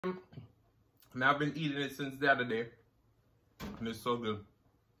And I've been eating it since the other day. And it's so good.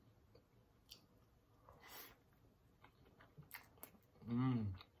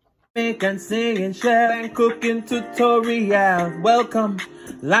 Jamaican singing, chef and cooking tutorial. Welcome,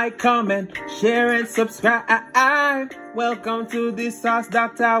 like, comment, share and subscribe. Welcome to the Sauce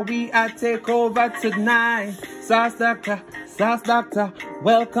Dackta. We are take over tonight. Sauce Dackta.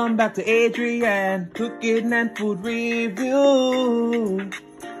 Welcome back to Adrian, cooking and food review.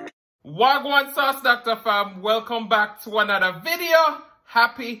 Wagwan Sauce Dackta fam, welcome back to another video.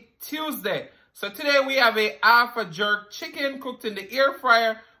 Happy Tuesday. So today we have a half a jerk chicken cooked in the air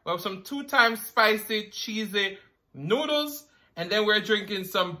fryer. We have some 2 times spicy, cheesy noodles. And then we're drinking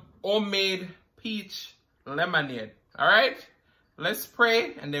some homemade peach lemonade. Alright? Let's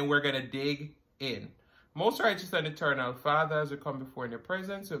pray and then we're going to dig in. Most righteous and eternal Father, as we come before in your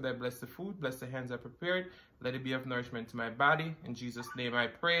presence, so that bless the food, bless the hands I prepared. Let it be of nourishment to my body. In Jesus' name I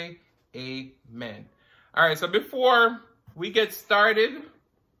pray. Amen. Alright, so before we get started,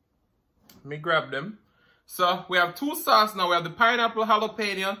 let me grab them. So we have 2 sauce now. We have the pineapple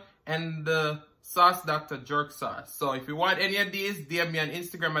jalapeno and the Sauce Dackta jerk sauce. So if you want any of these, DM me on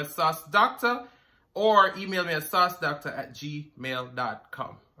Instagram at Sauce Dackta or email me at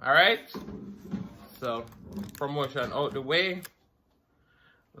saucedackta@gmail.com. Alright? So promotion out the way.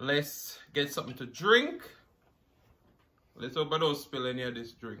 Let's get something to drink. Let's hope I don't spill any of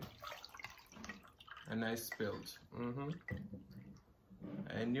this drink. And I spilled.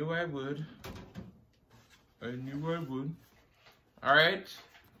 I knew I would. Alright,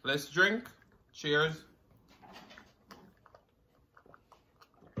 let's drink. Cheers.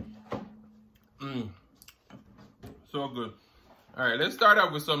 So good. Alright, let's start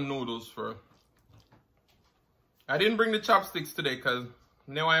out with some noodles first. I didn't bring the chopsticks today because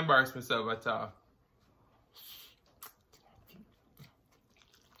now I embarrass myself at all.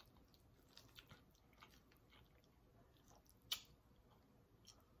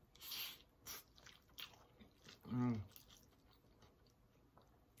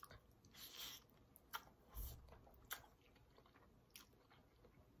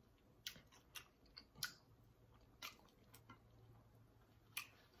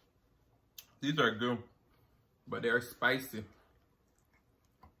 These are good, but they're spicy.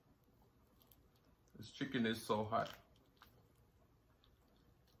 This chicken is so hot.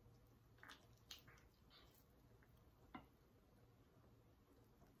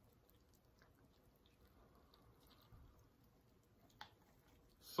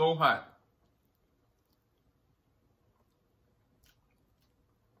 So hot.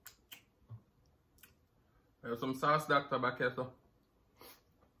 There's some Sauce Dackta back here, so.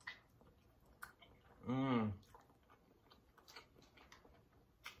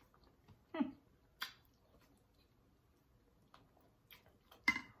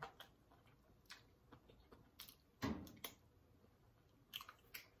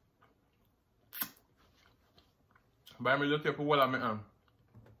 Buy me little for what I'm on.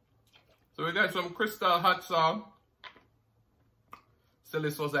 So we got some crystal hot sauce.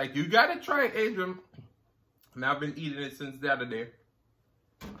 Celeste was like, you gotta try it, Adrian. And I've been eating it since the other day.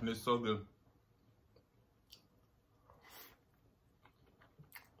 And it's so good.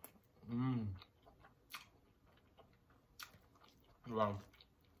 Wow.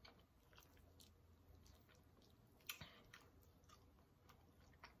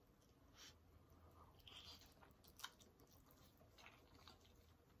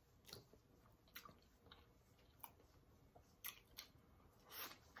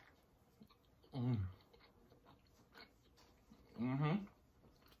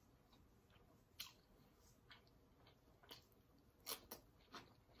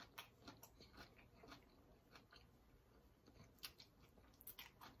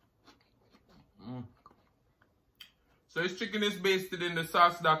 So this chicken is basted in the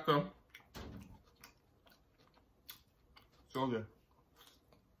Sauce Dackta. So good.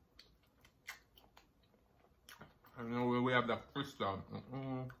 I know where we have the crystal.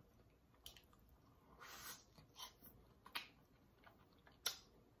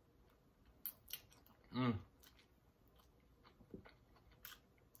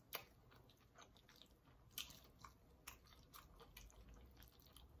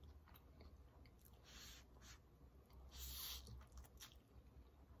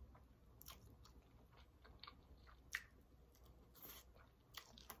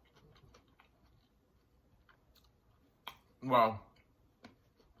 Wow.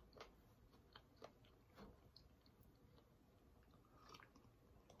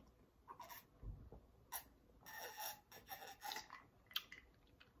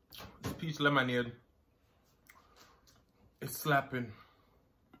 This peach lemonade is slapping.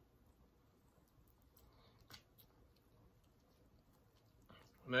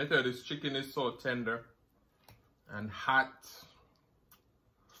 I tell you, this chicken is so tender and hot.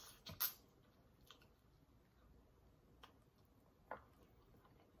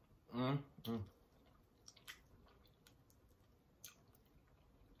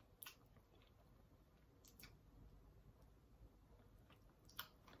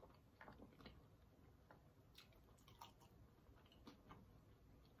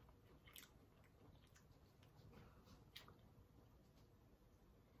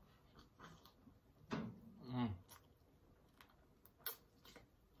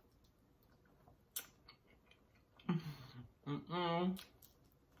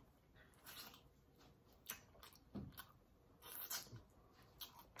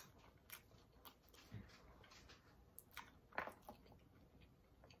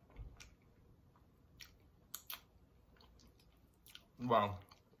 Wow.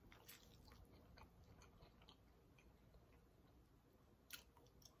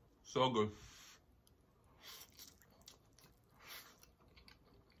 So good.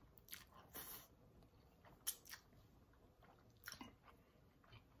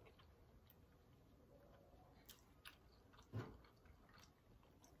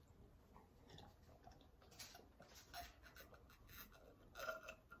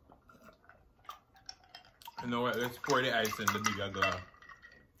 You know what? Let's pour the ice in the bigger glass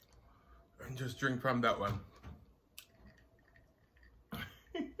and just drink from that one.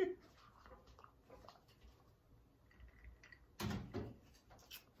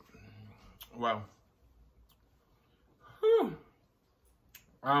 Wow. Whew.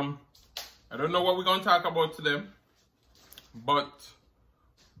 I don't know what we're gonna talk about today, but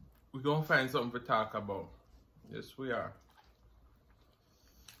we're gonna find something to talk about. Yes, we are.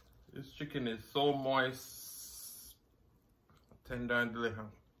 This chicken is so moist, tender and delicious.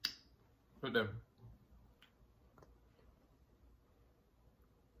 Put them.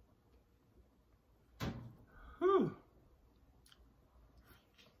 Whew.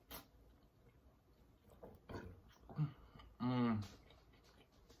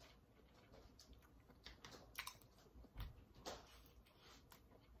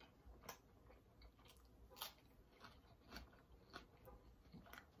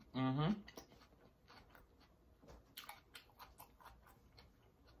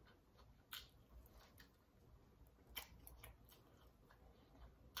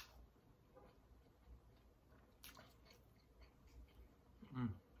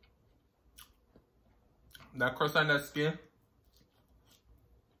 That crust on that skin.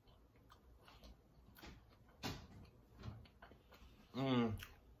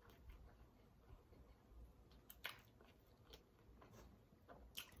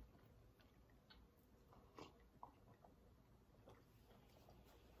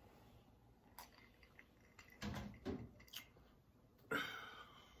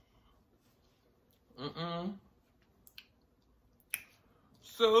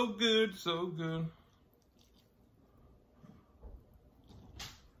 So good, so good.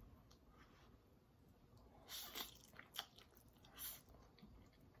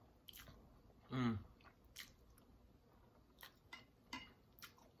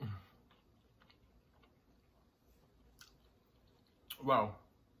 Wow.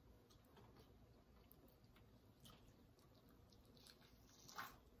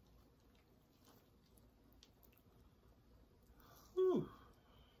 Whew.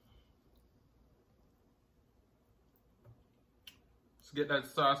 Let's get that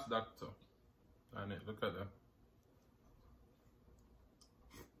sauce, Dackta. On it, look at that.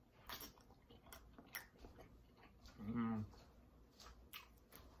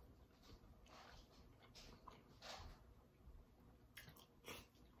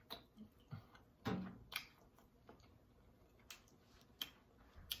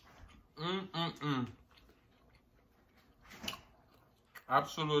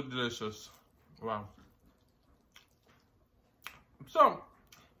 Absolutely delicious. Wow. So,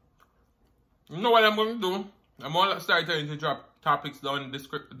 you know what I'm going to do? I'm going to start to drop topics down in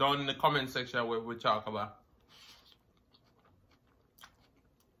the comment section where we talk about.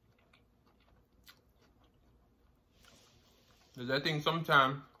 Because I think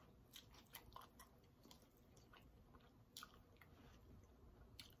sometimes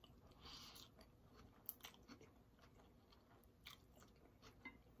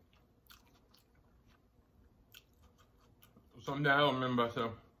I don't remember,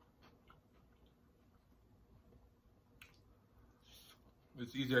 so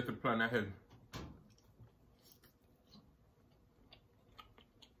it's easier to plan ahead.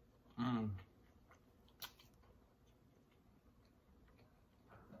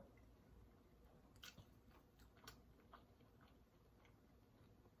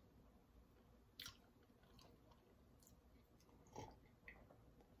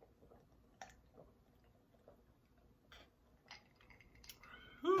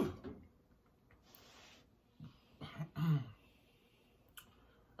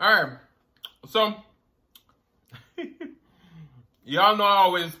 Alright. So, y'all know I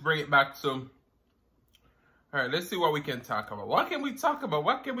always bring it back to. Alright, let's see what we can talk about. What can we talk about?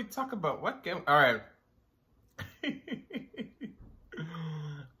 What can we talk about? Alright.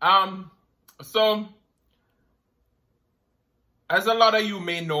 So, as a lot of you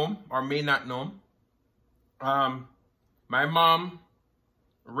may know or may not know, my mom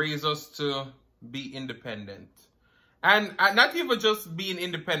raised us to be independent. And not even just being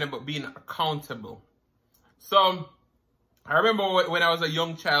independent, but being accountable. So, I remember when I was a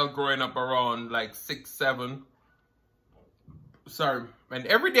young child growing up around like 6, 7. Sorry. And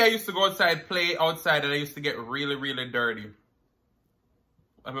every day I used to go outside, play outside, and I used to get really, really dirty.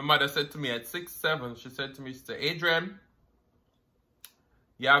 And my mother said to me at 6, 7, she said to me, Adrian,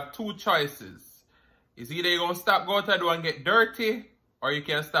 you have 2 choices. It's either you're going to stop going to the door and get dirty, or you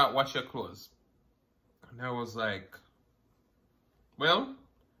can start wash your clothes. And I was like, well,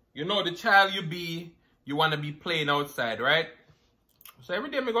 you know the child you be, you want to be playing outside, right? So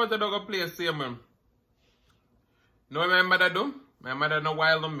every day I go to the door and play, same man. You know what my mother do? My mother no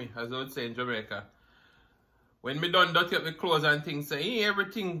wild on me, as I would say in Jamaica. When me done dirty up the clothes and things, say, hey,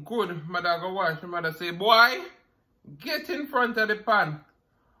 everything good, mother go wash. My mother say, boy, get in front of the pan.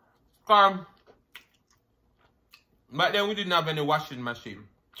 Come. But then we didn't have any washing machine.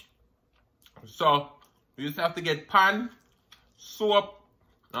 So, we used to have to get pan, soap,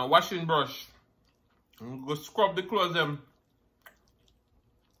 and washing brush. And go scrub the clothes them.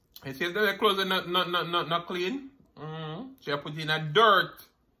 You see if the clothes are not clean, so you put in a dirt.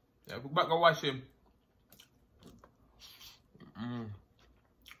 You put back and wash them.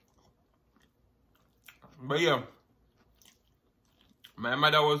 But yeah, my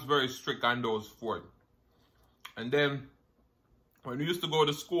mother was very strict on those 4. And then, when we used to go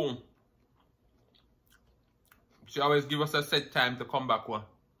to school, she always give us a set time to come back one.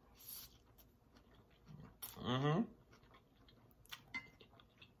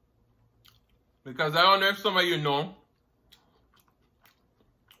 Because I don't know if some of you know,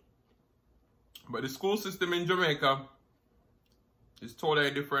 but the school system in Jamaica is totally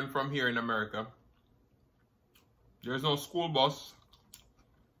different from here in America. There's no school bus.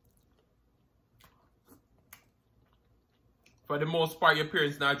 For the most part, your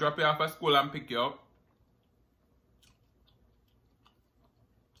parents now drop you off at school and pick you up.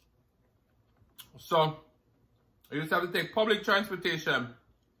 So, you just have to take public transportation.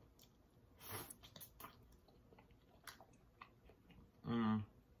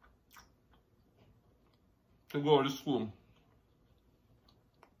 To go to school.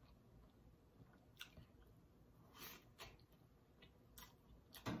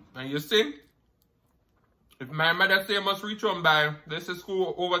 And you see, if my mother say I must reach home by, this is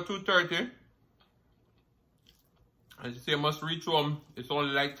school over 2:30. And she say I must reach home, it's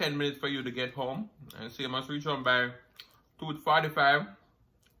only like 10 minutes for you to get home. And say I must reach home by 2:45.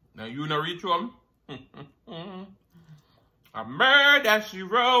 Now you not reach home. A murder she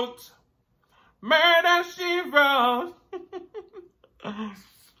wrote. Murder she wrote.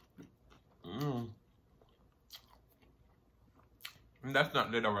 That's not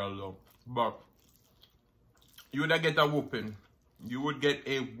literal though. But you would get a whooping. You would get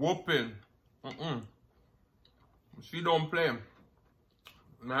a whooping. She don't play.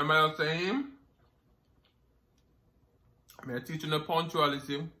 My mother saying, I teach you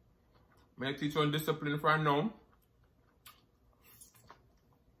punctuality. I teach you discipline from now.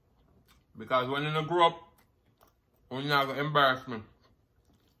 Because when you grow up, you're not going to embarrass me.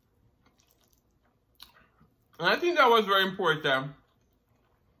 And I think that was very important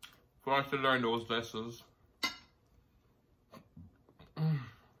for us to learn those lessons.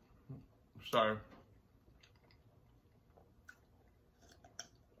 Sorry.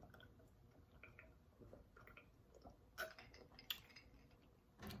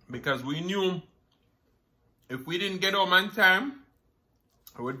 Because we knew if we didn't get home on time,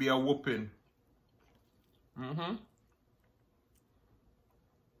 it would be a whooping. Oh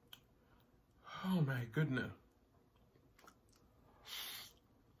my goodness.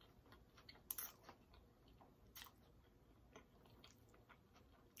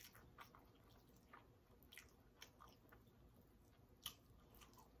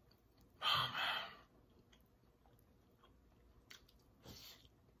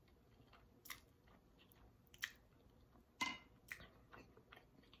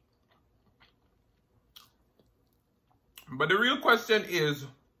 But the real question is,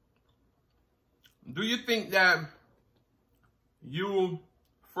 do you think that you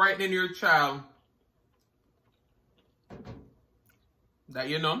frightening your child, that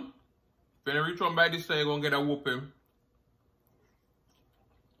you know, when you reach home by this time, you're going to get a whooping?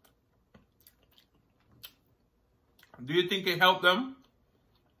 Do you think it helped them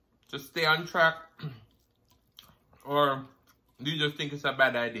to stay on track? Or do you just think it's a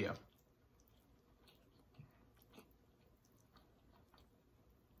bad idea?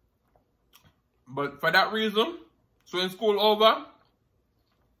 But for that reason, so in school over, I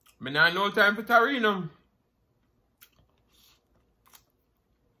mean, I no time for Tarina.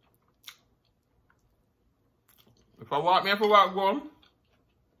 If I walk, me have to walk home.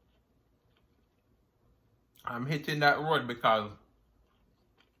 I'm hitting that road because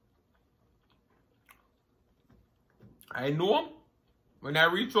I know when I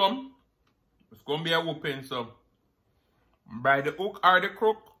reach home, it's going to be a whooping. So by the hook or the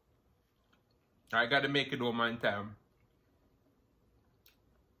crook, I got to make it home on time.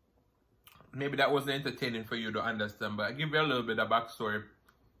 Maybe that wasn't entertaining for you to understand, but I give you a little bit of backstory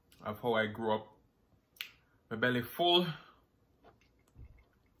of how I grew up. My belly full,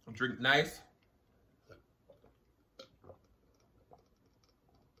 drink nice.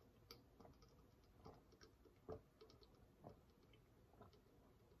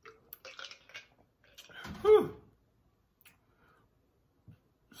 Whew.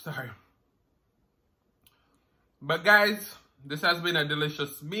 Sorry. But guys, this has been a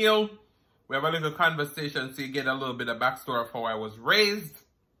delicious meal. We have a little conversation so you get a little bit of backstory of how I was raised.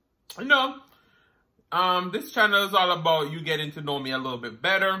 You know, this channel is all about you getting to know me a little bit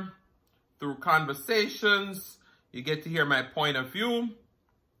better through conversations. You get to hear my point of view.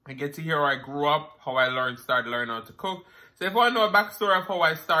 You get to hear how I grew up, how I started learning how to cook. So if you want to know a backstory of how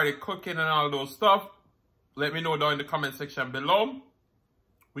I started cooking and all those stuff, let me know down in the comment section below.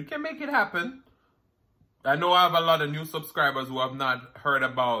 We can make it happen. I know I have a lot of new subscribers who have not heard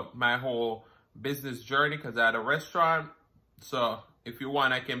about my whole business journey because I had a restaurant. So if you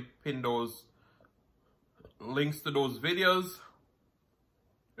want, I can pin those links to those videos.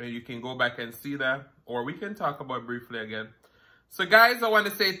 And you can go back and see that. Or we can talk about it briefly again. So guys, I want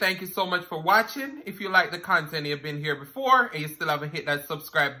to say thank you so much for watching. If you like the content, you've been here before and you still haven't hit that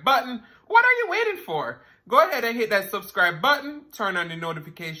subscribe button, what are you waiting for? Go ahead and hit that subscribe button, turn on the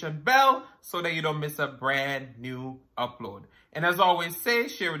notification bell so that you don't miss a brand new upload. And as always say,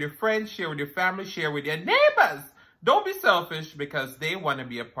 share with your friends, share with your family, share with your neighbors. Don't be selfish because they want to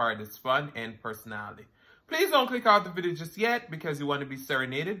be a part of this fun and personality. Please don't click out the video just yet because you want to be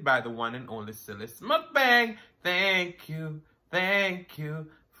serenaded by the one and only Sillis Mukbang. Thank you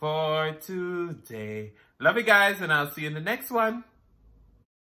for today. Love you guys and I'll see you in the next one.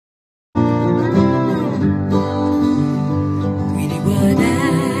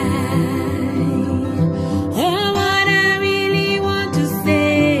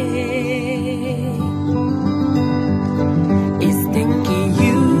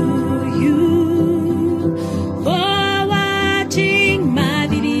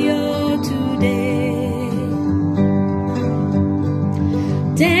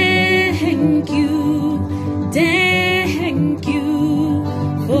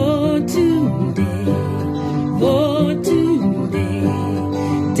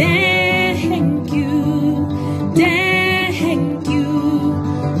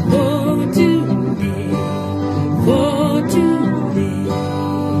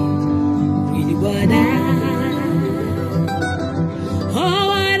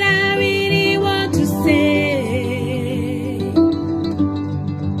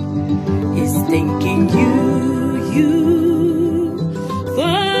 Thanking you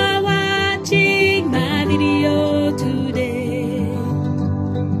for watching my video today.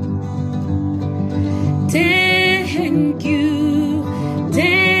 Thank you.